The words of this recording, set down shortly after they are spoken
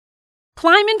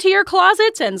climb into your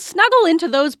closets and snuggle into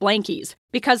those blankies,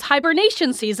 because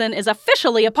hibernation season is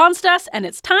officially upon us and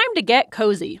it's time to get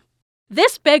cozy.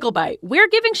 This Bagel Bite, we're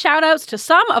giving shout-outs to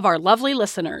some of our lovely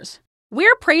listeners.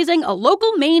 We're praising a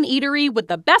local Maine eatery with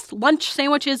the best lunch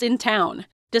sandwiches in town,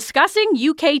 discussing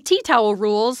UK tea towel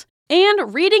rules,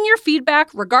 and reading your feedback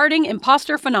regarding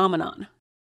imposter phenomenon.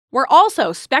 We're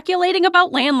also speculating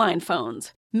about landline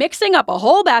phones, mixing up a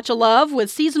whole batch of love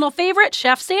with seasonal favorite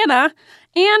Chef Santa,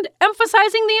 and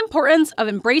emphasizing the importance of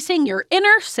embracing your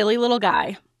inner silly little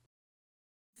guy.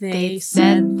 They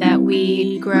said that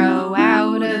we'd grow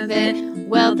out of it.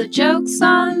 Well, the joke's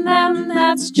on them,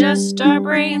 that's just our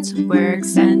brains. We're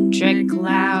eccentric,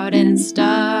 loud, and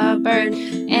stubborn,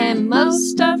 and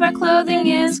most of our clothing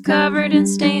is covered in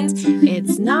stains.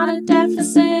 It's not a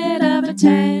deficit of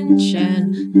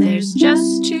attention, there's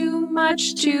just too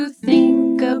much to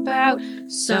think about.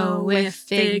 So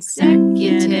if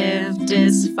executive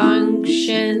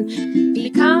dysfunction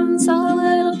becomes a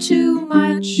little too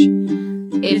much,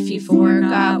 if you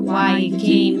forgot why you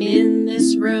came in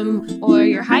this room, or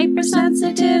you're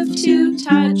hypersensitive to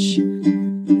touch,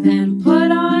 then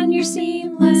put on your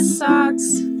seamless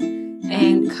socks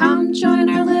and come join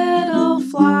our little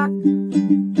flock.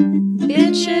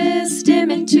 Bitches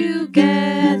stimming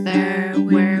together,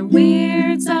 we're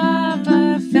weirds of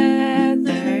a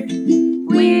feather.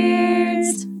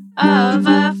 Weirds of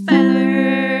a feather.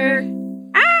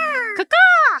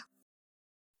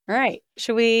 All right,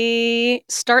 should we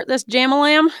start this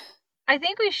jam-a-lam? I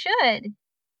think we should.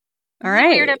 All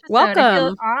right, weird episode. welcome. I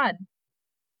feel odd.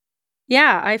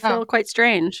 Yeah, I feel quite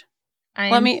strange.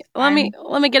 Let me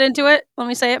get into it. Let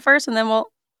me say it first, and then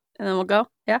we'll go.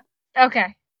 Yeah.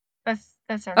 Okay, that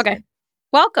sounds okay. Good.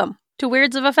 Welcome to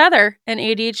Weirds of a Feather, an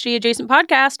ADHD adjacent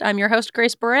podcast. I'm your host,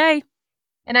 Grace Beret,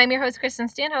 and I'm your host, Kristen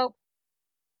Stanhope.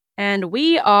 And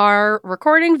we are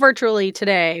recording virtually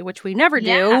today, which we never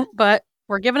do, but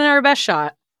we're giving it our best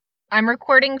shot. I'm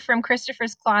recording from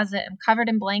Christopher's closet. I'm covered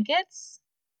in blankets.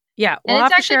 Yeah, we'll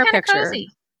have to share a picture. Cozy.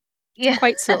 Yeah,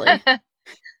 quite silly.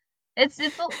 It's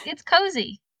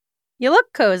cozy. You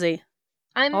look cozy.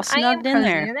 I'm all snugged in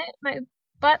there. My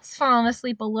butt's falling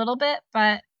asleep a little bit,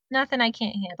 but nothing I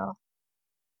can't handle.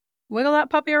 Wiggle that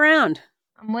puppy around.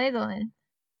 I'm wiggling.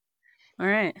 All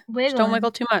right. Just don't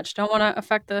wiggle too much. Don't want to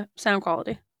affect the sound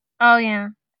quality. Oh yeah,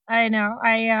 I know.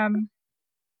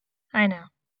 I know.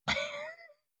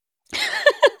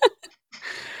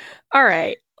 All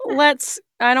right.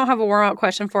 I don't have a warm-up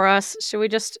question for us. Should we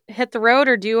just hit the road,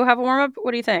 or do you have a warm-up?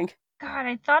 What do you think? God,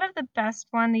 I thought of the best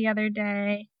one the other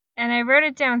day, and I wrote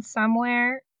it down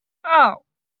somewhere. Oh,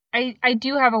 I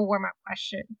do have a warm-up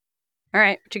question. All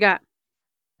right. What you got?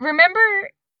 Remember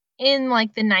in,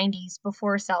 like, the 90s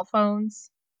before cell phones?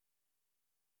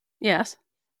 Yes.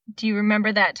 Do you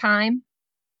remember that time?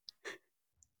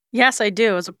 Yes, I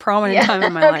do. It was a prominent time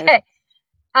in my life.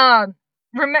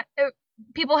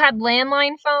 People had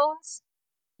landline phones.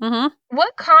 Mm-hmm.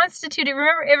 What constituted?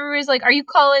 Remember, everybody's like, "Are you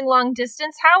calling long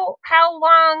distance?" How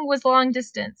long was long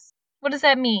distance? What does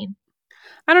that mean?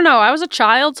 I don't know. I was a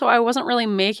child, so I wasn't really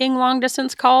making long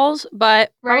distance calls,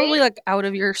 but probably like out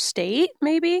of your state,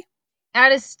 maybe.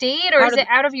 Out of state, or is it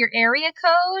out of your area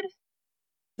code?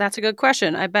 That's a good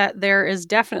question. I bet there is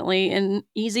definitely an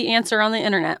easy answer on the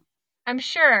internet. I'm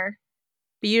sure.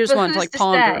 But you just want to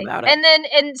ponder about it.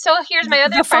 And so here's my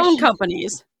other question.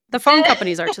 The phone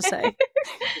companies are to say.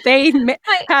 They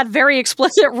had very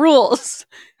explicit rules.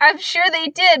 I'm sure they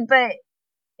did, but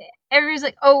everybody's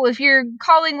like, oh, if you're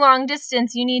calling long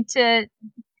distance, you need to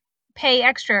pay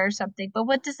extra or something. But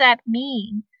what does that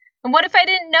mean? And what if I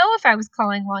didn't know if I was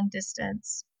calling long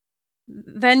distance?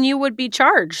 Then you would be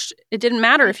charged. It didn't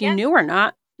matter if you knew or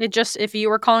not. It just, if you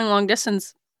were calling long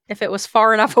distance, if it was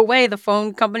far enough away, the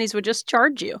phone companies would just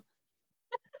charge you.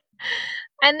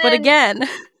 But again,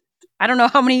 I don't know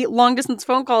how many long distance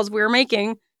phone calls we were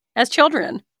making as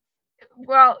children.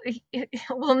 Well,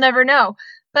 we'll never know.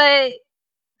 But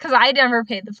because I never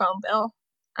paid the phone bill.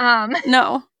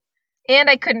 No. And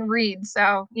I couldn't read,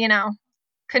 so,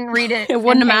 couldn't read it. It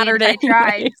wouldn't have mattered if I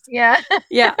tried. Yeah.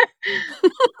 Yeah.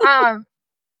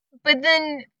 But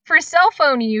then for cell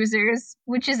phone users,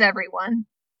 which is everyone,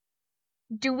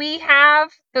 do we have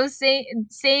those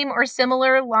same or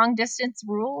similar long distance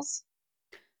rules?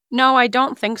 No, I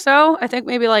don't think so. I think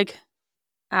maybe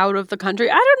out of the country.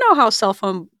 I don't know how cell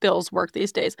phone bills work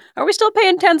these days. Are we still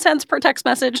paying 10 cents per text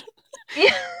message?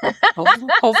 Yeah.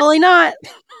 Hopefully not.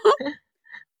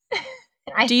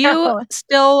 Do you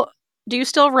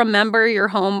still remember your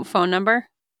home phone number?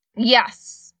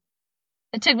 Yes.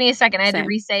 It took me a second. I had to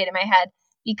re-say it in my head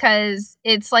because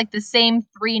it's like the same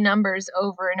 3 numbers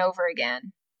over and over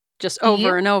again. Just Do over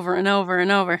you? and over and over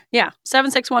and over. Yeah,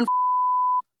 761.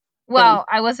 Well,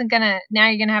 I wasn't gonna. Now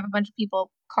you're gonna have a bunch of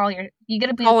people call your. You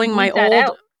gotta Calling bleep that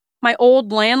out. my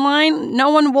old landline. No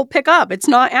one will pick up. It's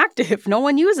not active. No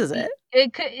one uses it.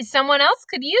 It could. Someone else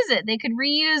could use it. They could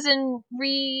reuse and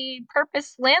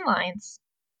repurpose landlines.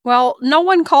 Well, no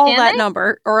one call Can that they?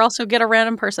 number, or else you'll get a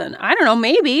random person. I don't know.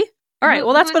 Maybe. All right.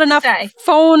 Well, that's Who's been to enough say?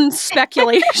 phone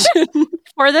speculation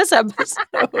for this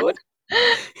episode.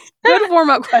 Good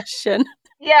warm-up question.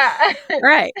 Yeah. All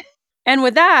right. And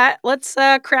with that, let's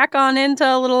crack on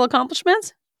into little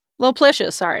accomplishments. Little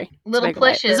plishes, sorry. Little It's a bagel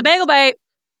bite. It's a plishes. bagel bite.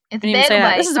 It's a Didn't even say bagel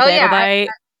that. bite. This is a Oh bagel yeah, bite.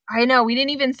 I know. We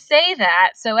didn't even say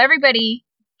that. So everybody,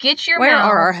 get your Where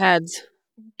are our mouths. heads?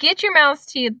 Get your mouths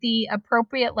to the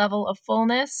appropriate level of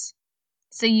fullness,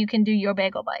 so you can do your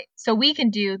bagel bite. So we can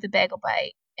do the bagel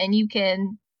bite, and you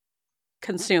can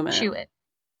Consume it. chew it.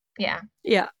 Yeah.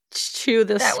 Yeah. Chew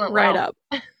this That went right well. up.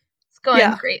 It's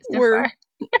going great so we're far.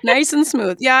 nice and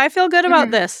smooth. Yeah, I feel good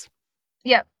about this.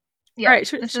 Yep. All right,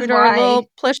 should This we is do our why. little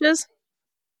plishes?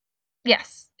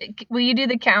 Yes. Will you do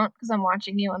the count? Because I'm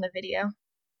watching you on the video.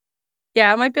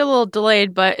 Yeah, it might be a little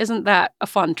delayed, but isn't that a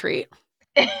fun treat?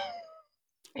 Yeah.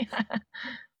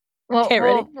 Well, Okay,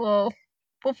 ready? we'll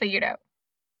figure it out.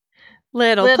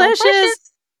 Little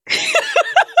plishes.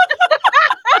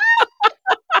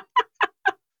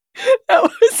 That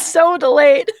was so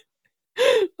delayed.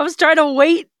 I was trying to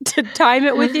wait to time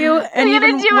it with you, and We're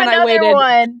even gonna do when I another waited,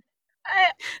 one.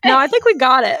 no, I think we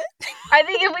got it. I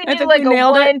think if we I do think like we a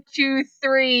nailed it. 1, 2,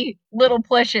 3 little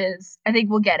plishes, I think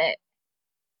we'll get it.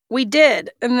 We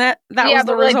did, and that Yeah, was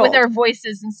the but like result. with our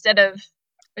voices instead of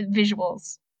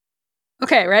visuals.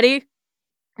 Okay, ready?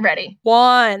 Ready.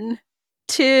 1,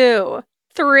 2,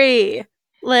 3.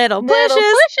 Little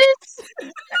plishes.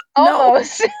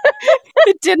 Almost.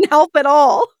 It didn't help at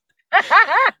all.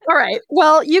 All right.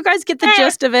 Well, you guys get the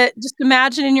gist of it. Just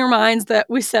imagine in your minds that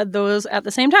we said those at the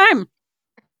same time. All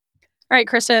right,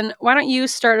 Kristen, why don't you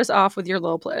start us off with your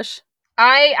little plish?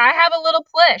 I have a little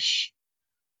plish.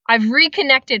 I've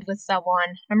reconnected with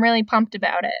someone. I'm really pumped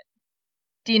about it.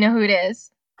 Do you know who it is?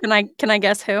 Can I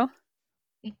guess who?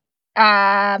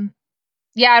 Yeah,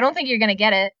 I don't think you're gonna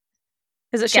get it.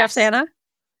 Is it Chef Santa?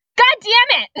 God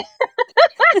damn it!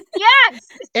 Yes!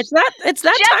 It's that Chef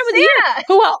time of the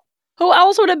year. Who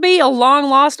else would it be? A long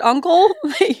lost uncle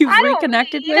that you've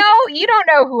reconnected with? You don't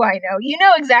know who I know. You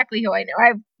know exactly who I know. I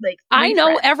have like I know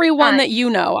friends. everyone that you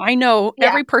know. I know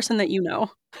every person that you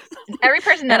know. Every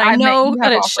person that and I I've know met,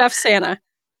 that it's Chef Santa.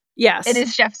 Yes. It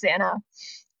is Chef Santa.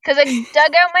 Because I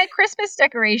dug out my Christmas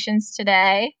decorations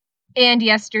today and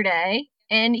yesterday,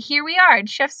 and here we are.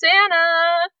 Chef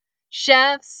Santa.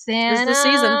 Chef Santa. It's the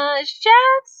season.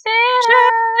 Chef Santa.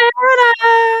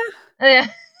 Chef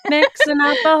Santa. Mixing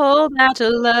up a whole batch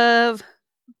of love.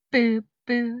 Boo,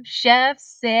 boo. Chef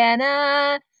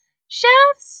Santa. Chef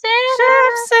Santa.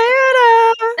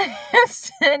 Chef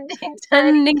Santa.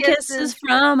 Sending kisses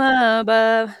from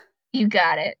above. You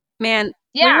got it. Man,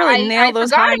 yeah, we really nailed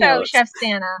those high about notes. Chef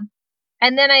Santa.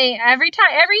 And then every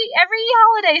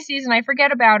holiday season I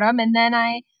forget about him, and then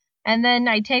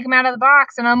I take him out of the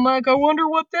box and I'm like, I wonder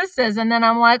what this is, and then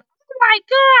I'm like, oh my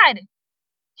god,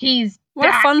 he's what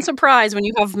back. a fun surprise when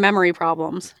you have memory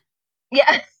problems.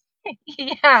 Yeah.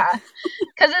 Yeah,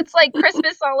 because it's like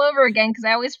Christmas all over again, because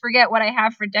I always forget what I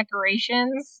have for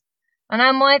decorations, and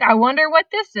I'm like, I wonder what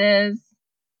this is.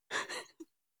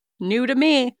 New to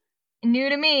me.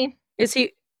 Is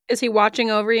he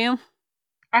watching over you?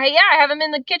 I have him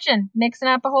in the kitchen mixing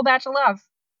up a whole batch of love.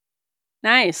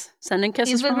 Nice. Sending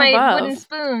kisses He's with from my above. wooden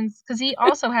spoons, because he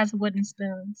also has a wooden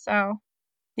spoon. So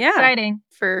yeah, exciting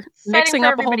for mixing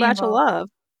up a whole batch of love.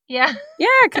 Yeah.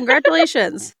 Yeah,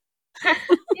 congratulations.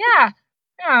 Yeah,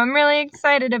 I'm really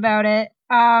excited about it.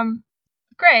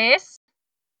 Grace,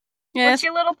 yes. What's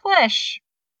your little plish?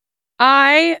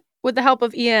 I, with the help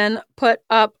of Ian, put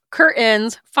up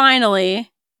curtains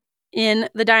finally in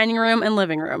the dining room and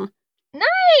living room.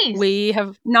 Nice. We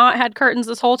have not had curtains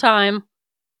this whole time.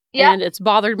 Yeah. And it's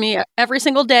bothered me every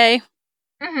single day.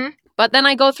 Mm-hmm. But then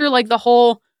I go through like the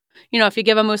whole, if you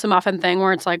give a moose a muffin thing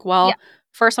where it's like, well,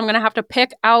 first I'm going to have to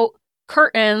pick out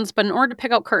curtains. But in order to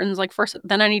pick out curtains, like first,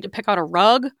 then I need to pick out a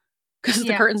rug because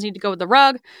the curtains need to go with the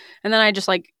rug. And then I just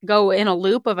like go in a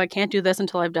loop of I can't do this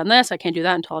until I've done this. I can't do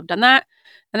that until I've done that.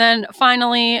 And then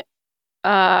finally,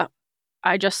 I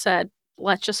just said,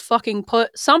 let's just fucking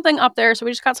put something up there. So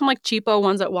we just got some like cheapo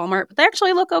ones at Walmart, but they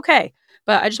actually look okay.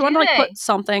 But I just wanted to like put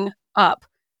something up.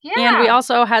 Yeah. And we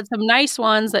also had some nice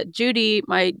ones that Judy,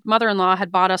 my mother-in-law,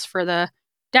 had bought us for the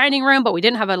dining room, but we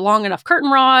didn't have a long enough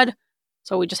curtain rod.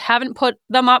 So we just haven't put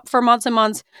them up for months and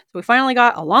months. So we finally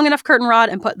got a long enough curtain rod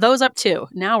and put those up too.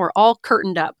 Now we're all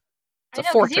curtained up. It's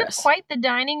I a know, because you have fortress. quite the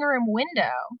dining room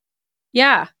window.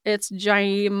 Yeah, it's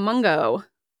gimungo.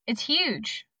 It's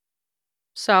huge.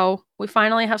 So we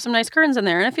finally have some nice curtains in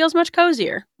there, and it feels much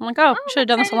cozier. I'm like, oh, we should have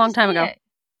done this a long time ago.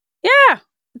 Yeah,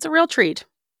 it's a real treat.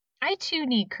 I too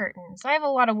need curtains. I have a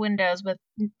lot of windows with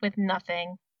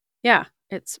nothing. Yeah,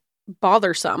 it's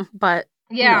bothersome, but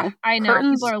yeah, I know.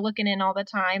 curtains. People are looking in all the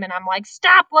time, and I'm like,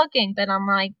 stop looking. But I'm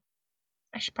like,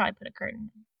 I should probably put a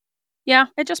curtain in. Yeah,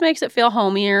 it just makes it feel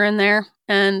homier in there.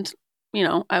 And,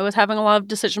 I was having a lot of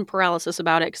decision paralysis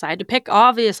about it because I had to pick,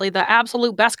 obviously, the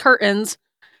absolute best curtains.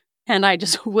 And I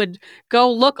just would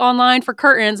go look online for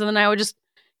curtains, and then I would just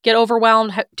get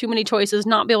overwhelmed, have too many choices,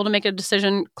 not be able to make a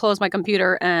decision, close my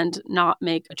computer, and not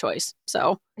make a choice.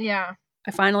 So yeah,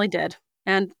 I finally did.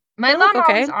 And my mom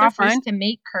always they're offers fine. to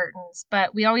make curtains,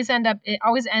 but we always it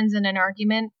always ends in an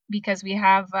argument because we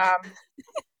have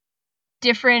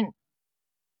different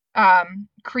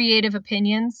creative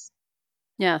opinions.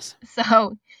 Yes.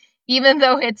 So even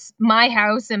though it's my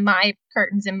house and my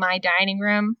curtains in my dining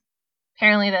room,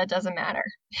 apparently that doesn't matter.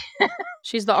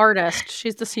 She's the artist.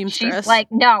 She's the seamstress. She's like,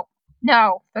 no,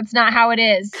 that's not how it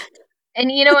is.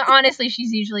 And you know what? Honestly,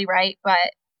 she's usually right,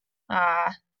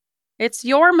 but it's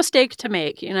your mistake to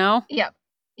make, Yep,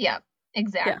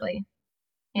 exactly.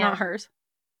 Yeah. Not hers.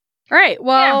 All right,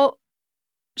 well,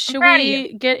 should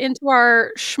we get into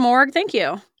our schmorg? Thank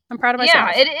you. I'm proud of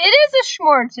myself. Yeah, it is a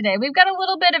schmorg today. We've got a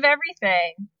little bit of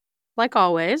everything. Like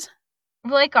always,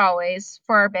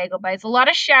 for our bagel bites. A lot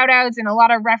of shout outs and a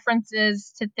lot of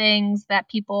references to things that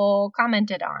people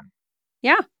commented on.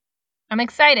 Yeah. I'm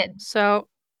excited. So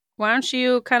why don't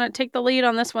you kind of take the lead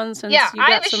on this one since you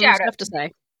got some stuff to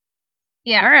say.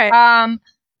 Yeah. All right.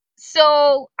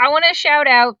 So I want to shout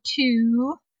out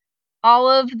to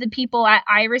all of the people at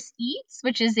Iris Eats,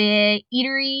 which is a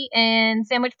eatery and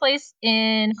sandwich place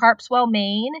in Harpswell,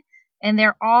 Maine. And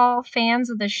they're all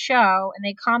fans of the show and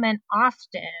they comment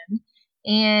often.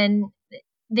 And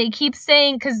they keep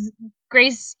saying, because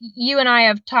Grace, you and I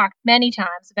have talked many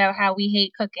times about how we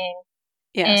hate cooking.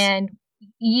 Yes. And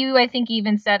you, I think,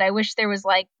 even said, I wish there was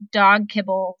like dog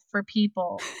kibble for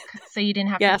people so you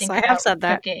didn't have to think about cooking. Yes, I have said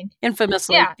that.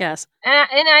 Infamously, yeah. Yes.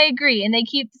 And I agree. And they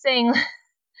keep saying,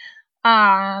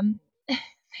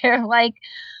 they're like,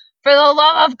 for the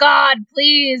love of God,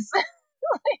 please.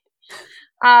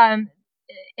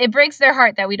 It breaks their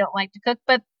heart that we don't like to cook,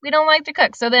 but we don't like to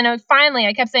cook. So then finally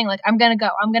I kept saying, like, I'm going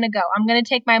to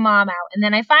take my mom out. And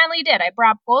then I finally did. I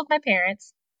brought both my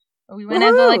parents. We went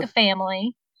as like a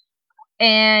family.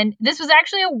 And this was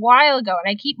actually a while ago. And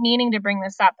I keep meaning to bring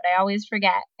this up, but I always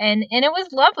forget. And it was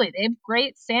lovely. They have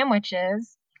great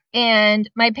sandwiches. And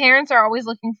my parents are always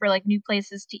looking for like new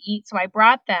places to eat. So I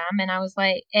brought them and I was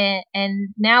like, and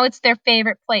now it's their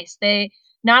favorite place. They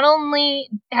not only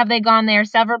have they gone there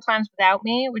several times without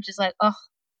me, which is like, oh,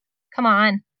 come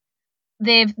on.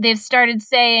 They've started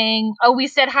saying, oh, we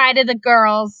said hi to the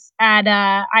girls at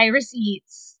Iris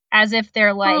Eats as if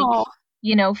they're like,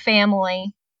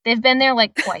 family. They've been there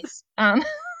like twice.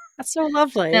 That's so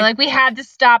lovely. They're like, we had to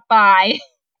stop by.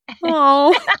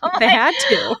 Oh, they had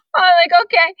to. I'm like,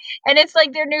 okay. And it's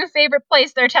like their new favorite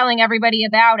place. They're telling everybody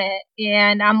about it.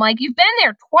 And I'm like, you've been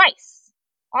there twice.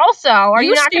 Also, are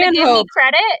you not going to give me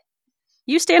credit?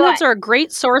 You Stanhopes are a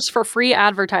great source for free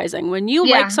advertising. When you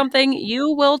like something,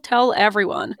 you will tell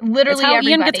everyone. Literally it's how everybody.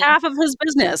 Ian gets half of his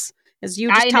business. Is you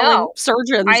just telling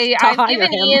surgeons to hire him. I've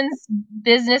given Ian's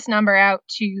business number out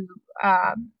to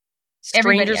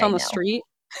strangers on the street.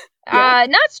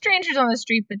 Not strangers on the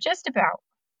street, but just about.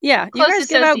 Yeah, you guys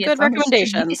give out good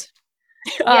recommendations.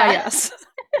 Yes.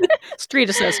 Street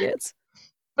associates.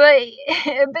 But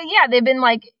yeah, they've been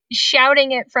like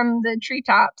shouting it from the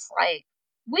treetops, like,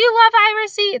 we love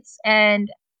Iris Eats. And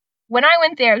when I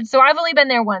went there, so I've only been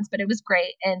there once, but it was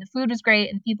great. And the food was great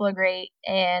and the people are great.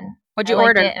 And what'd you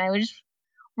order? And I just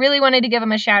really wanted to give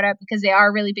them a shout out because they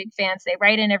are really big fans. They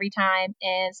write in every time.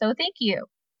 And so thank you.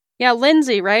 Yeah,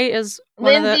 Lindsay, right, is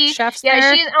one of the chefs there.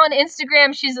 Yeah, she's on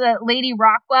Instagram. She's a Lady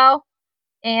Rockwell,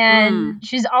 and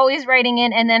she's always writing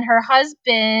in. And then her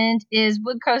husband is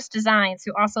Wood Coast Designs,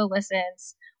 who also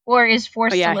listens, or is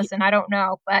forced to listen. I don't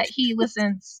know, but he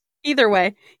listens. Either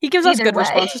way, he gives us good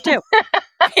responses too.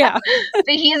 Yeah,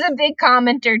 but he's a big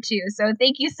commenter too. So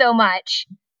thank you so much,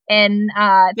 and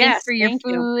thanks for your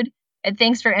food, and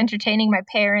thanks for entertaining my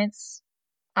parents.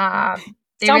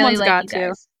 They Someone's really like you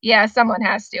guys. To. Yeah, someone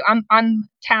has to. I'm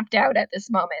tapped out at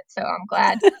this moment, so I'm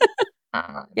glad.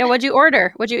 Yeah, what'd you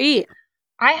order? What'd you eat?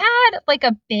 I had like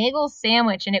a bagel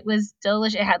sandwich, and it was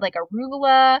delicious. It had like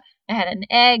arugula. It had an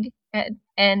egg.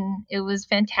 and it was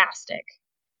fantastic.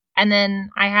 And then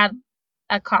I had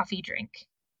a coffee drink.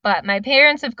 But my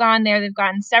parents have gone there. They've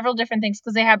gotten several different things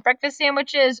because they have breakfast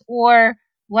sandwiches or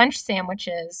lunch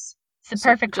sandwiches. It's the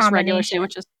perfect just regular combination.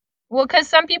 sandwiches. Well, because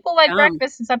some people like Yum.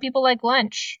 breakfast and some people like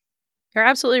lunch. You're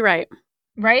absolutely right.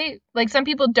 Right? Like some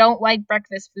people don't like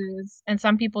breakfast foods and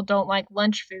some people don't like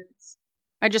lunch foods.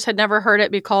 I just had never heard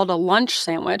it be called a lunch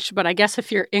sandwich, but I guess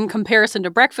if you're in comparison to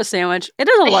breakfast sandwich, it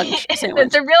is a lunch sandwich.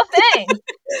 It's a real thing.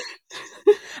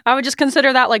 I would just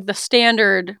consider that like the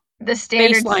standard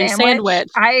baseline sandwich.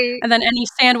 And then any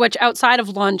sandwich outside of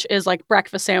lunch is like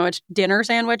breakfast sandwich, dinner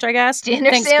sandwich, I guess. Dinner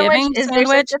Thanksgiving sandwich? Is sandwich.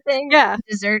 there such a thing? Yeah.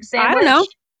 Dessert sandwich? I don't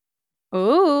know.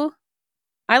 Ooh.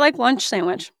 I like lunch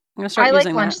sandwich. I'm going to start I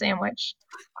using like lunch sandwich.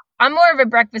 I'm more of a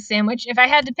breakfast sandwich. If I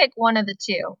had to pick one of the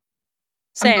two,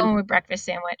 Same. I'm going with breakfast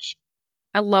sandwich.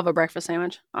 I love a breakfast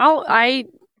sandwich. I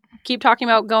keep talking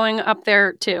about going up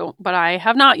there too, but I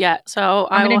have not yet. So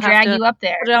I'm going to drag you up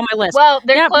there. Put it on my list. Well,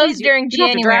 they're closed during you don't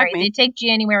have to drag January. me. They take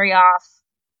January off.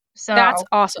 So that's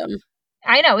awesome.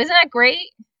 I know. Isn't that great?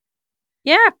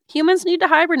 Yeah. Humans need to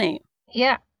hibernate.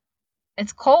 Yeah.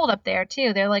 It's cold up there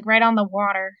too. They're like right on the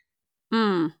water.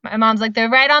 Mm. My mom's like, they're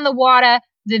right on the water.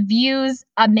 The view's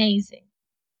amazing.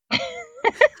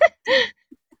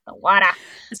 The water.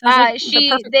 Like the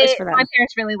perfect place for them. My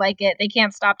parents really like it. They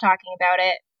can't stop talking about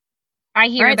it. I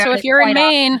hear about it. So if you're in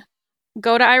Maine, often.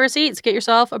 Go to Iris Eats. Get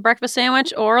yourself a breakfast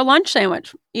sandwich or a lunch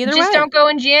sandwich. Either way. Just don't go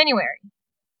in January.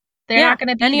 They're not going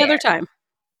to be any there. other time.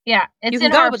 Yeah, it's you can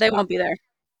in go, but they won't be there.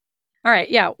 All right,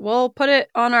 yeah, we'll put it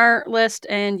on our list,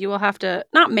 and you will have to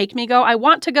not make me go. I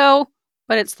want to go,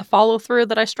 but it's the follow through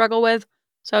that I struggle with.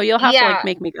 So you'll have to like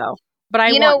make me go. But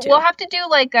I want to. We'll have to do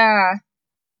like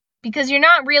because you're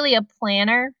not really a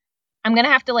planner. I'm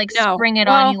gonna have to like spring it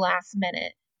on you last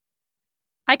minute.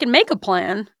 I can make a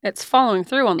plan. It's following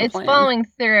through on the plan. It's following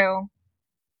through.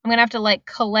 I'm gonna have to like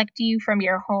collect you from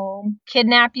your home,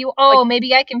 kidnap you. Oh,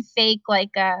 maybe I can fake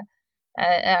like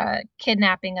a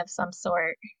kidnapping of some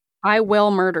sort. I will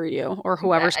murder you or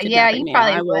whoever's kidnapping me. Yeah,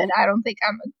 you probably would. I don't think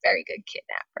I'm a very good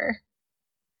kidnapper.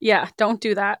 Yeah, don't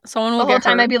do that. Someone will get hurt. The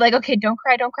whole time I'd be like, okay, don't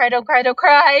cry, don't cry, don't cry, don't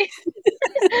cry.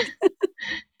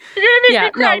 You're gonna make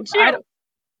me cry too.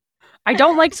 I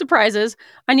don't like surprises.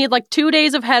 I need like 2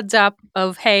 days of heads up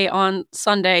of, hey, on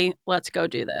Sunday, let's go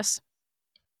do this.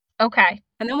 Okay.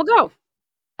 And then we'll go.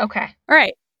 Okay. All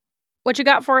right. What you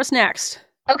got for us next?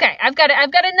 Okay, I've got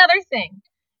another thing.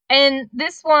 And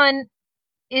this one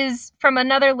is from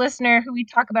another listener who we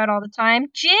talk about all the time,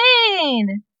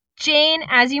 Jane. Jane,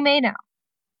 as you may know,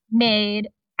 made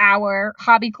our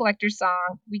hobby collector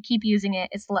song. We keep using it.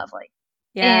 It's lovely.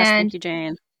 Yes, thank you,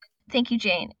 Jane. Thank you,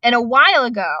 Jane. And a while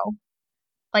ago,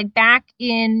 like back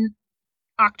in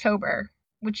October,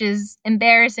 which is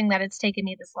embarrassing that it's taken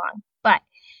me this long, but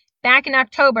back in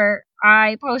October,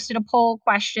 I posted a poll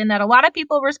question that a lot of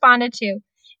people responded to.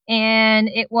 And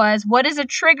it was, what is a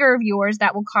trigger of yours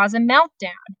that will cause a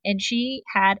meltdown? And she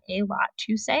had a lot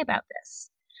to say about this.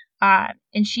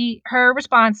 And her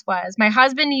response was, my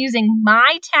husband using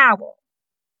my towel,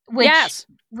 which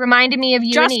reminded me of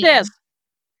you. Justice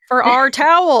for our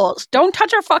towels. Don't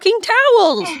touch our fucking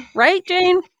towels. Right,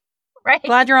 Jane? Right.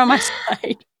 Glad you're on my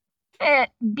side.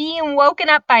 Being woken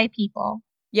up by people.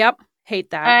 Yep.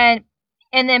 Hate that.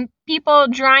 And then people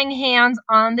drying hands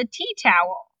on the tea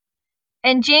towel.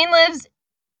 And Jane lives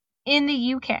in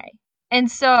the UK.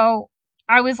 And so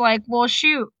I was like, well,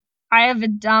 shoot, I have a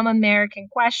dumb American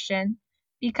question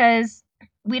because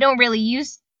we don't really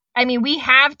we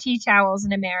have tea towels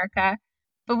in America,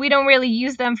 but we don't really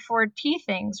use them for tea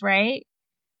things, right?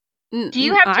 Do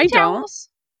you have tea towels?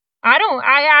 I don't.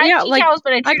 I have tea towels,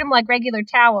 but I treat them like regular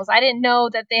towels. I didn't know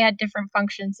that they had different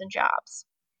functions and jobs.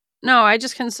 No, I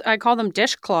call them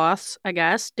dishcloths, I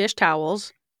guess, dish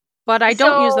towels. But I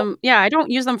don't use them. Yeah, I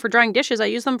don't use them for drying dishes. I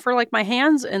use them for like my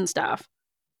hands and stuff.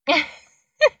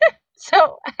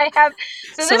 So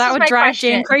that would drive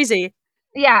Jane crazy.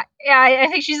 Yeah, I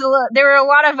think she's there were a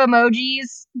lot of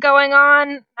emojis going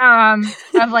on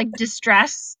of like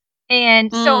distress.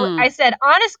 And so I said,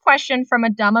 honest question from a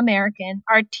dumb American,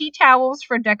 are tea towels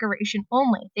for decoration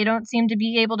only? They don't seem to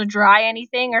be able to dry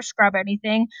anything or scrub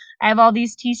anything. I have all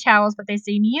these tea towels, but they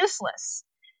seem useless.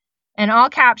 In all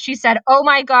caps, she said, oh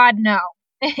my God, no.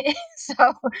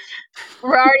 So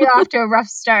we're already off to a rough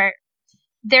start.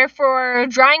 Therefore,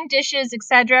 drying dishes,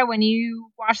 etc., when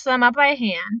you wash them up by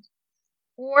hand,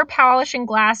 or polishing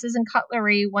glasses and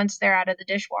cutlery once they're out of the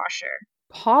dishwasher.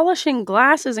 Polishing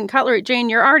glasses and cutlery. Jane,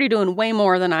 you're already doing way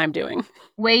more than I'm doing.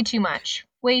 Way too much.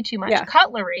 Way too much. Yeah.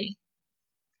 Cutlery.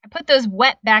 I put those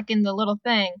wet back in the little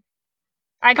thing.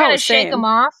 I kind of shake them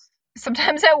off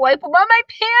Sometimes I wipe them on my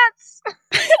pants.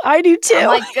 I do too. I'm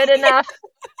like, good enough.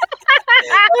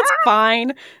 That's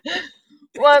fine.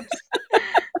 Whoops.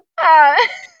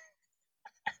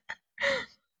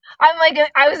 I'm like,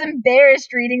 I was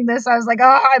embarrassed reading this. I was like,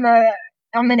 oh,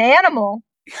 I'm an animal.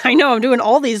 I know, I'm doing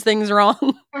all these things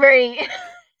wrong. Right.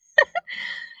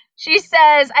 She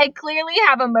says, I clearly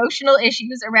have emotional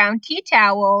issues around tea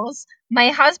towels. My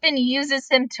husband uses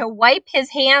him to wipe his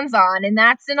hands on, and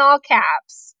that's in all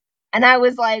caps. And I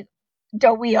was like,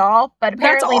 don't we all? But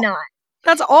apparently not.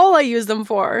 That's all I use them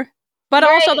for. But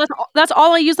also, Right. that's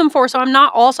all I use them for, so I'm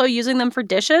not also using them for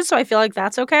dishes, so I feel like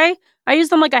that's okay. I use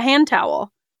them like a hand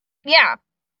towel. Yeah.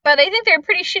 But I think they're a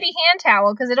pretty shitty hand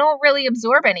towel because they don't really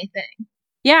absorb anything.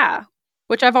 Yeah.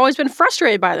 Which I've always been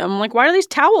frustrated by them. I'm like, why do these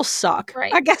towels suck?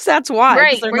 Right. I guess that's why.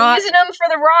 Right. We're using them for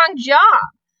the wrong job.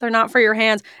 They're not for your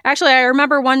hands. Actually, I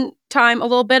remember one time a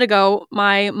little bit ago,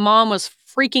 my mom was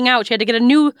freaking out. She had to get a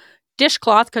new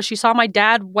dishcloth because she saw my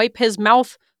dad wipe his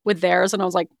mouth with theirs. And I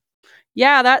was like,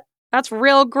 yeah, that's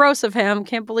real gross of him.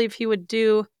 Can't believe he would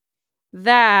do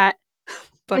that.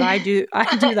 But I do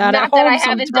that Not at home that I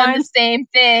haven't done the same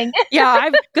thing.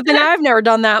 Yeah, good thing I've never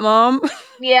done that, Mom.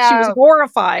 Yeah. She was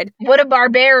horrified. What a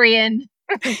barbarian.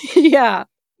 Yeah.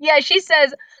 Yeah, she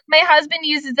says, my husband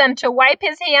uses them to wipe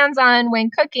his hands on when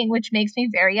cooking, which makes me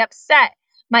very upset.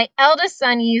 My eldest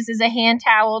son uses a hand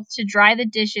towel to dry the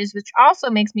dishes, which also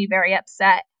makes me very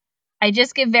upset. I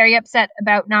just get very upset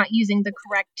about not using the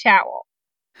correct towel.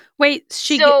 Wait,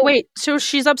 so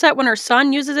she's upset when her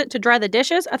son uses it to dry the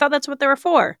dishes? I thought that's what they were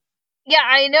for. Yeah,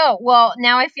 I know. Well,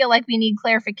 now I feel like we need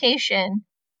clarification.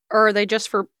 Or are they just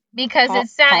for because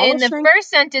in the first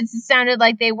sentence it sounded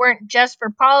like they weren't just for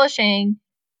polishing,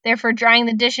 they're for drying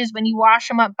the dishes when you wash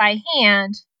them up by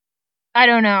hand. I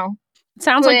don't know. It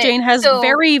sounds like Jane has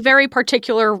very, very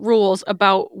particular rules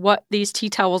about what these tea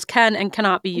towels can and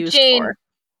cannot be used for.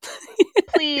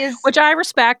 Please. Which I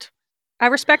respect. I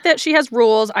respect that she has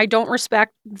rules. I don't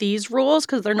respect these rules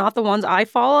because they're not the ones I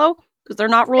follow, because they're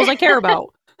not rules I care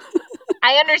about.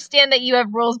 I understand that you have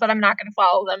rules, but I'm not going to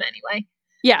follow them anyway.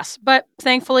 Yes, but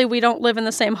thankfully we don't live in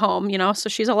the same home, so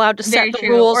she's allowed to set the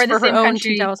rules for her own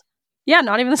tea towels. Yeah,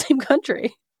 not even the same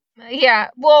country. Yeah,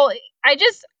 well, I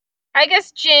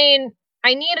guess, Jane,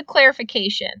 I need a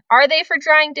clarification. Are they for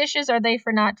drying dishes or are they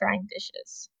for not drying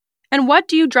dishes? And what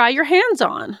do you dry your hands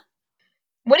on?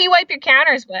 What do you wipe your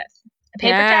counters with? A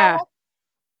paper towel?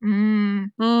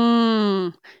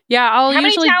 Yeah, How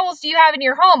many towels do you have in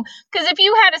your home? Because if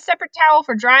you had a separate towel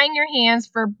for drying your hands,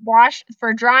 for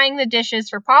drying the dishes,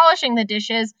 for polishing the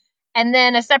dishes, and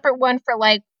then a separate one for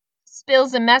like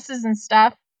spills and messes and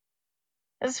stuff,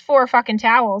 that's 4 fucking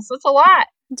towels. That's a lot.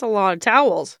 It's a lot of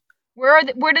towels. Where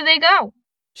do they go?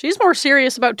 She's more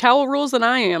serious about towel rules than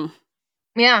I am.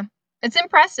 Yeah, it's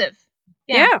impressive.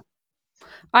 Yeah.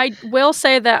 I will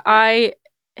say that I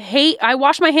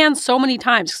wash my hands so many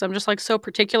times because I'm just like so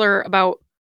particular about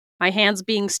my hands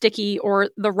being sticky or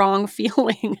the wrong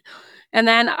feeling.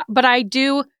 But I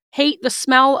do hate the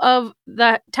smell of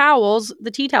the towels, the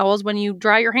tea towels, when you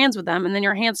dry your hands with them and then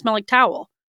your hands smell like towel.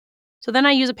 So then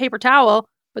I use a paper towel,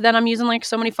 but then I'm using like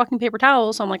so many fucking paper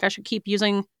towels. So I'm like, I should keep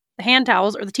using the hand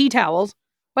towels or the tea towels,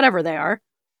 whatever they are.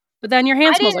 But then your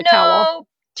hand smells like towel. I didn't know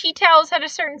tea towels had a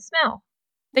certain smell.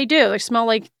 They do. They smell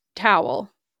like towel.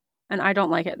 And I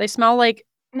don't like it. They smell like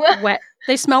wet.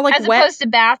 They smell like wet. As wet. Opposed to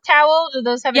bath towel? Do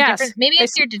those have a different... Maybe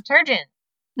it's your detergent.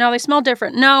 No, they smell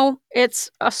different. No,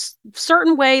 it's a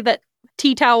certain way that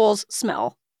tea towels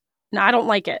smell. No, I don't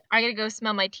like it. I gotta go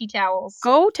smell my tea towels.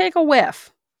 Go take a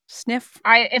whiff. Sniff.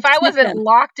 If I wasn't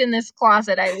locked in this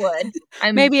closet, I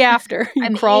would. Maybe after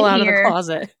you crawl out of the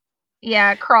closet.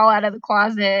 Yeah, crawl out of the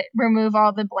closet, remove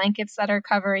all the blankets that are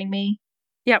covering me.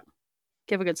 Yep.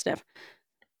 Give a good sniff.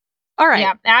 All right.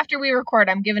 Yeah, after we record,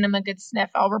 I'm giving them a good sniff.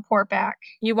 I'll report back.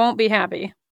 You won't be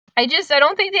happy. I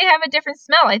don't think they have a different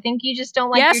smell. I think you just don't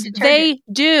like your detergent. Yes, they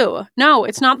do. No,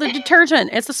 it's not the detergent.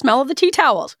 It's the smell of the tea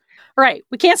towels. All right.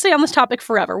 We can't stay on this topic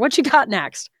forever. What you got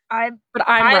next? I'm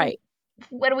right.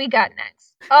 What do we got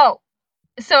next? Oh,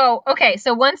 so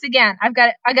once again, I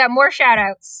got more shout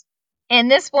outs.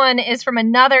 And this one is from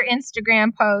another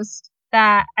Instagram post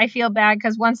that I feel bad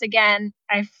because once again,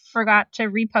 I forgot to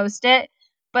repost it.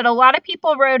 But a lot of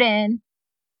people wrote in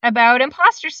about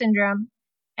imposter syndrome.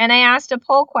 And I asked a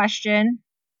poll question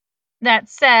that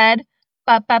said,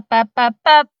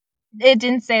 it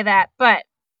didn't say that, but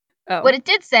what it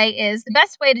did say is the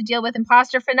best way to deal with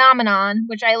imposter phenomenon,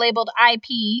 which I labeled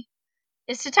IP,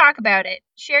 is to talk about it.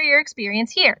 Share your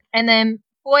experience here. And then,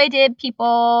 boy, did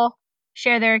people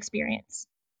share their experience.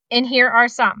 And here are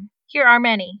some. Here are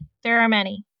many. There are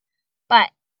many. But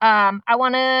I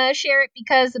want to share it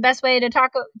because the best way to the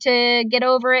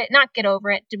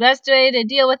best way to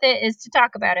deal with it is to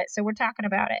talk about it. So we're talking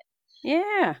about it.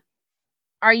 Yeah.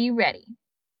 Are you ready?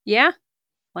 Yeah.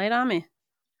 Lay it on me.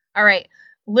 All right.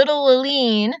 Little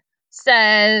Aline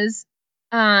says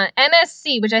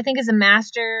MSc, which I think is a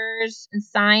master's in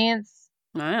science.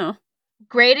 I know.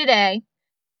 Graded A.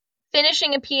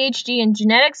 Finishing a PhD in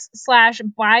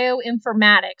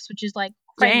genetics/bioinformatics, which is like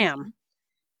crazy. Damn.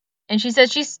 And she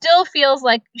says she still feels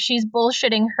like she's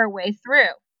bullshitting her way through.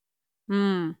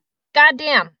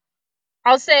 Goddamn.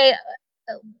 I'll say,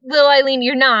 Lil Eileen,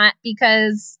 you're not,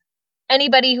 because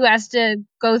anybody who has to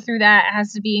go through that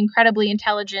has to be incredibly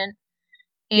intelligent.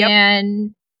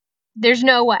 And there's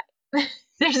no way.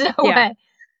 There's no way.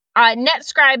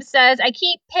 NetScribe says, I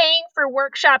keep paying for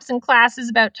workshops and classes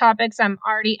about topics I'm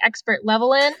already expert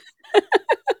level in.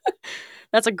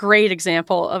 That's a great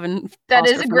example of an imposter That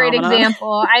is a great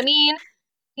example. I mean,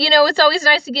 it's always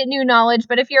nice to get new knowledge,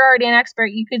 but if you're already an expert,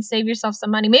 you could save yourself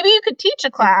some money. Maybe you could teach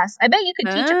a class. I bet you could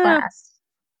teach a class.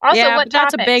 Also, what but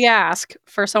that's topics? a big ask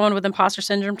for someone with imposter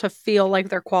syndrome to feel like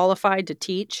they're qualified to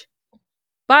teach.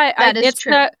 But that is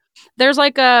true. There's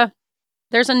a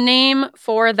name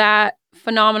for that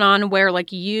phenomenon where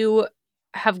like you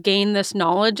have gained this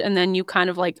knowledge and then you kind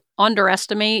of like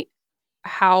underestimate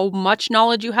how much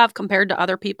knowledge you have compared to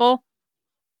other people.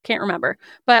 Can't remember.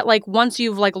 But like once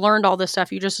you've like learned all this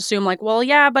stuff, you just assume like, well,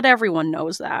 yeah, but everyone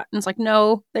knows that. And it's like,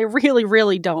 no, they really,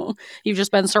 really don't. You've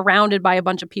just been surrounded by a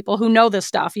bunch of people who know this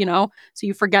stuff, So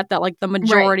you forget that like the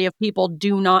majority of people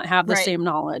do not have the same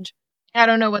knowledge. I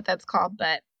don't know what that's called,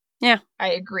 but yeah,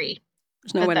 I agree.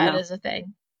 There's no way to know. That is a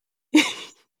thing.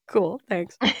 Cool.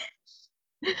 Thanks.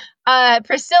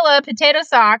 Priscilla Potato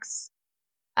Socks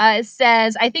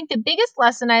says, I think the biggest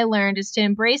lesson I learned is to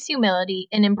embrace humility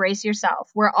and embrace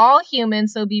yourself. We're all human,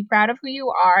 so be proud of who you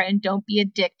are and don't be a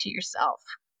dick to yourself.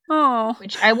 Oh.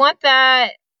 Which I want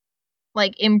that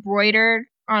like embroidered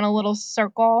on a little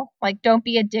circle. Like, don't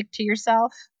be a dick to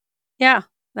yourself. Yeah,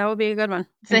 that would be a good one.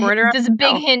 It's a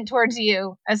big hint towards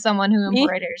you as someone who Me?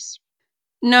 embroiders.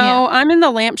 No, I'm in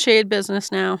the lampshade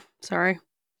business now. Sorry.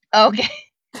 Okay.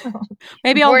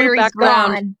 Maybe I'll loop back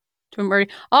around to embroidery.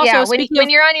 Also, when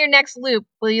you're on your next loop,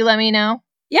 will you let me know?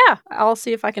 Yeah, I'll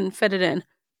see if I can fit it in.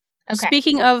 Okay.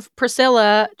 Speaking of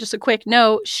Priscilla, just a quick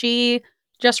note, she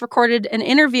just recorded an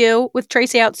interview with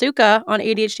Tracy Otsuka on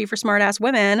ADHD for Smartass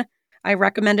Women. I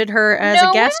recommended her as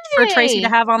a guest for Tracy to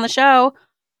have on the show.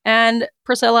 And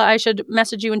Priscilla, I should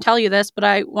message you and tell you this, but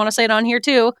I want to say it on here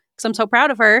too, because I'm so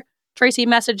proud of her. Tracy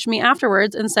messaged me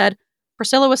afterwards and said,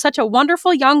 Priscilla was such a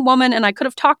wonderful young woman and I could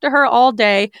have talked to her all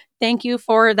day. Thank you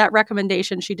for that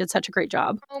recommendation. She did such a great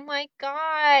job. Oh my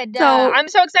God. So, I'm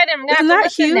so excited. I'm going to have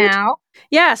to listen now.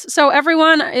 Yes. So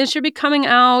everyone, it should be coming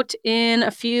out in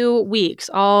a few weeks.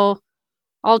 I'll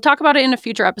talk about it in a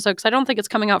future episode because I don't think it's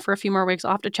coming out for a few more weeks.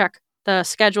 I'll have to check the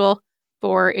schedule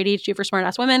for ADHD for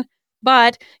Smartass Women.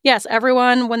 But yes,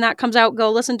 everyone, when that comes out,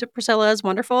 go listen to Priscilla's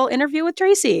wonderful interview with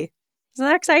Tracy. Isn't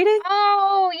that exciting?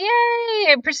 Oh,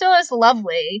 yay. Priscilla's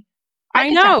lovely. I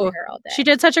know. Talk to her all day. She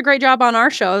did such a great job on our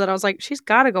show that I was like, she's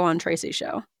got to go on Tracy's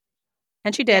show.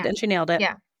 And she did, and she nailed it.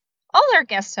 Yeah. All our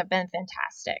guests have been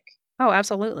fantastic. Oh,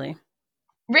 absolutely.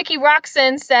 Ricky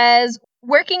Roxon says,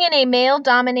 working in a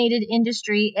male-dominated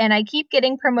industry, and I keep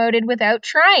getting promoted without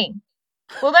trying.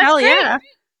 Well, that's great. Yeah.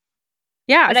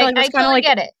 Yeah, but I feel like that's kind of like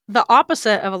get it. The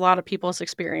opposite of a lot of people's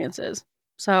experiences.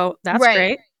 So that's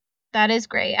great. That is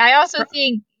great. I also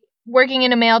think working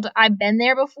in a I've been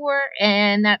there before,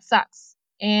 and that sucks.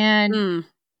 And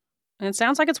it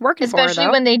sounds like it's working for her, though.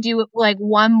 Especially when they do like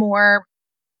one more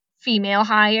female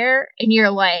hire, and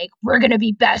you're like, we're going to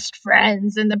be best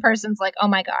friends. And the person's like, oh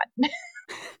my God.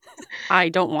 I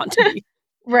don't want to be.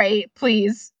 Right,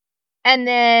 please. And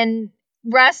then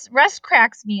Russ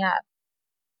cracks me up.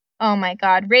 Oh my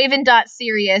God.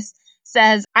 Raven.serious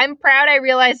says, I'm proud I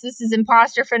realize this is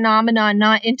imposter phenomenon,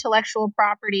 not intellectual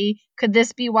property. Could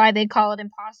this be why they call it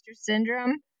imposter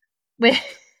syndrome?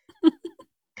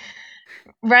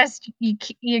 Russ,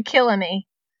 you're killing me.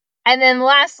 And then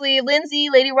lastly, Lindsay,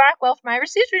 Lady Rockwell from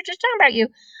Irish Suits, we were just talking about you.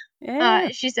 Yeah.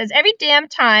 She says, every damn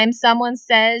time someone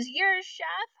says, you're a chef,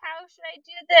 how should I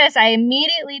do this? I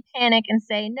immediately panic and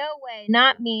say, no way,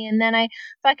 not me. And then I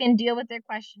fucking deal with their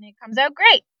question. It comes out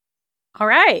great. All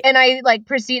right. And I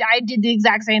I did the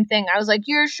exact same thing. I was like,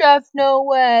 you're a chef, no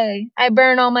way. I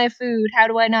burn all my food. How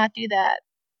do I not do that?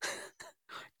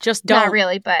 Just don't. Not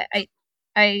really, but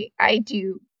I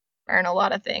do burn a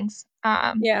lot of things.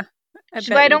 Yeah.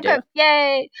 I don't cook.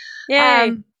 Yay.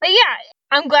 Yay. But yeah,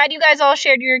 I'm glad you guys all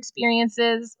shared your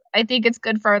experiences. I think it's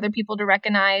good for other people to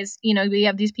recognize, we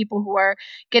have these people who are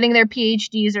getting their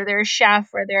PhDs or they're a chef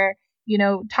or they're,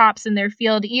 tops in their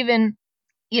field. Even,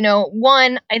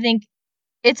 one, I think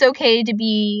it's okay to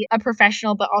be a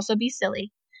professional, but also be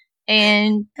silly.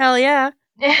 And Hell yeah.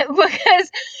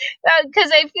 because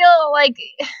I feel like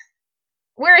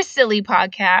we're a silly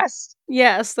podcast.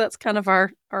 Yes, that's kind of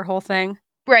our whole thing.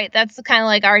 Right. That's kind of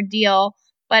like our deal.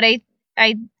 But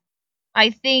I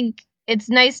think it's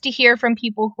nice to hear from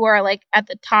people who are like at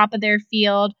the top of their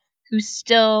field, who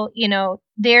still,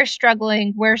 they're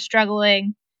struggling, we're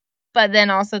struggling, but then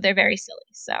also they're very silly.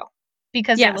 So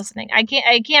because they're listening, I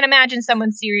can't imagine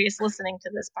someone serious listening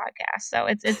to this podcast. So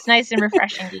it's nice and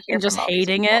refreshing to hear And just from all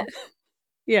hating these people. it.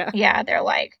 Yeah. Yeah, they're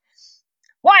like,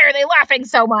 why are they laughing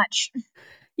so much?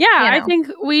 Yeah, I think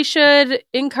we should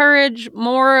encourage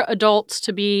more adults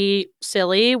to be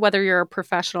silly, whether you're a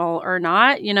professional or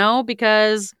not,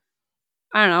 because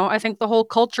I don't know, I think the whole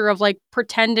culture of like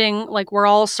pretending like we're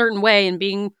all a certain way and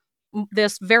being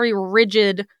this very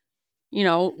rigid,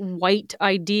 white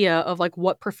idea of like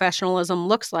what professionalism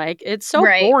looks like, it's so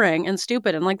boring and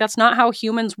stupid. And like, that's not how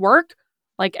humans work.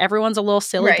 Like, everyone's a little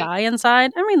silly guy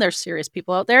inside. I mean, there's serious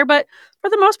people out there, but for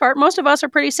the most part, most of us are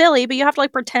pretty silly, but you have to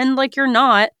like pretend like you're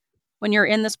not when you're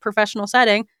in this professional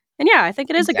setting. And yeah, I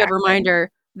think it is a good reminder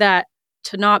that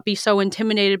to not be so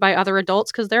intimidated by other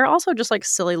adults, because they're also just like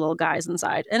silly little guys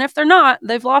inside. And if they're not,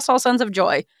 they've lost all sense of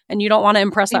joy, and you don't want to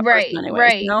impress that person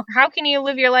anyways. How can you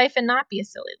live your life and not be a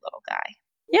silly little guy?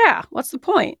 Yeah, what's the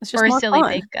point? It's just or a more silly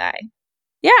fun. big guy.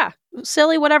 Yeah,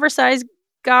 silly whatever size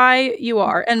guy you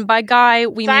are. And by guy,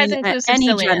 we Size mean inclusive any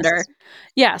silliness. gender.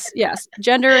 Yes,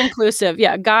 gender inclusive.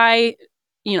 Yeah, guy,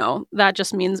 that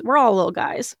just means we're all little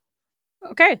guys.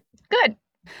 Okay. Good.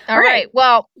 All right.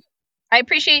 Well, I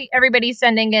appreciate everybody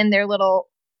sending in their little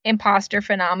imposter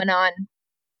phenomenon.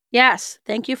 Yes.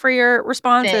 Thank you for your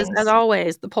responses, as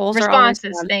always. The polls are always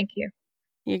fun. Thank you.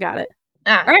 You got it.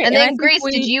 All right. And then, Grace,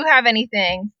 did you have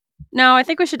anything? No, I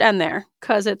think we should end there,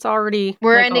 because it's already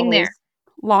We're ending there.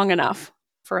 Long enough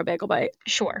for a bagel bite.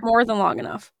 Sure. More than long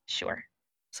enough. Sure.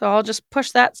 So I'll just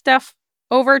push that stuff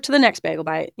over to the next bagel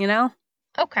bite,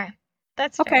 Okay.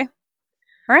 That's okay.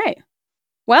 All right.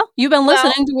 Well, you've been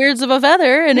listening to Weirds of a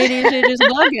Feather and ADHD's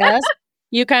podcast.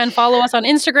 You can follow us on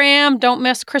Instagram. Don't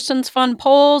miss Kristen's fun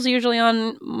polls, usually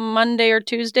on Monday or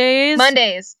Tuesdays.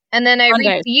 Mondays. And then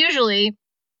I usually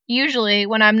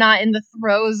when I'm not in the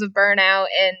throes of burnout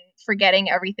and forgetting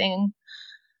everything,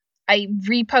 I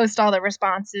repost all the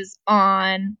responses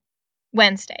on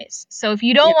Wednesdays. So if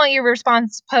you don't want your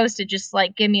response posted, just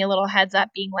like give me a little heads up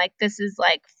being like, this is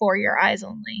like for your eyes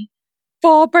only.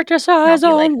 For British eyes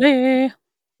only.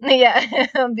 Yeah.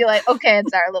 I'll be like, okay,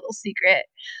 it's our little secret.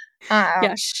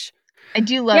 Yes. I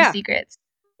do love secrets.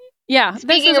 Yeah.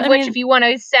 Speaking of which, if you want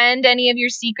to send any of your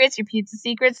secrets, your pizza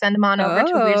secrets, send them on over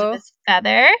to Weirds of a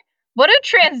Feather. What a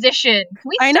transition. Can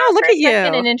we stop for a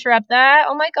second and interrupt that?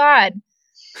 Oh my God.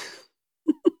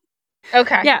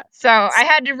 Okay. Yeah. So I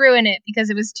had to ruin it because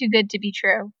it was too good to be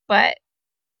true, but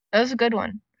that was a good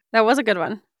one. That was a good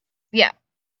one. Yeah.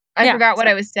 I forgot what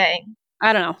I was saying.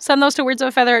 I don't know. Send those to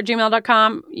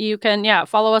weirdsofafeather@gmail.com. You can,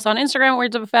 follow us on Instagram,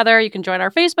 Weirds of a Feather. You can join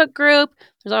our Facebook group.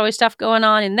 There's always stuff going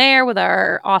on in there with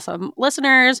our awesome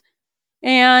listeners.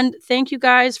 And thank you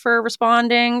guys for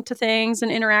responding to things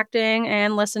and interacting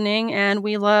and listening. And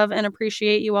we love and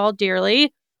appreciate you all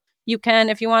dearly. You can,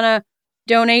 if you want to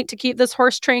donate to keep this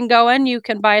horse train going, you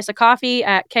can buy us a coffee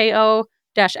at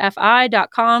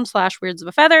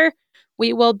ko-fi.com/weirdsofafeather.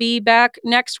 We will be back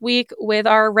next week with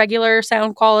our regular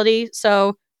sound quality.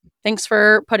 So thanks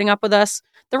for putting up with us.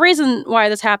 The reason why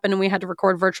this happened and we had to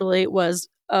record virtually was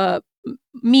a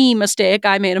mistake.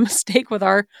 I made a mistake with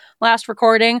our last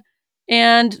recording.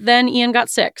 And then Ian got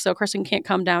sick, so Kristen can't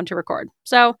come down to record.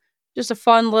 So just a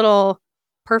fun little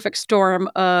perfect storm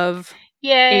of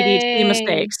ADHD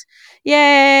mistakes.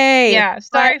 Yay! Yeah,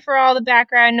 sorry for all the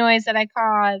background noise that I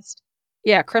caused.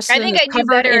 Yeah, Kristen I think I do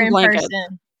better in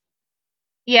person.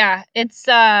 Yeah, it's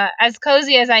as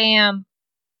cozy as I am.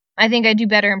 I think I do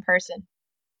better in person.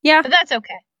 Yeah. But that's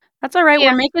okay. That's all right.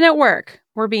 Yeah. We're making it work.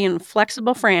 We're being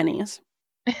flexible Frannies.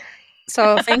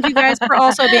 So thank you guys for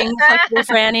also being flexible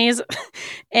Frannies.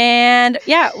 And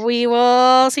yeah, we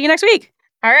will see you next week.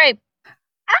 All right.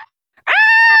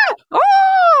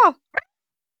 Oh!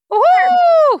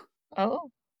 Oh! Oh.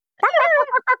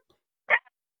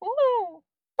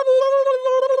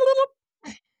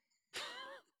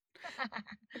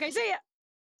 Okay, see ya.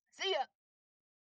 See ya.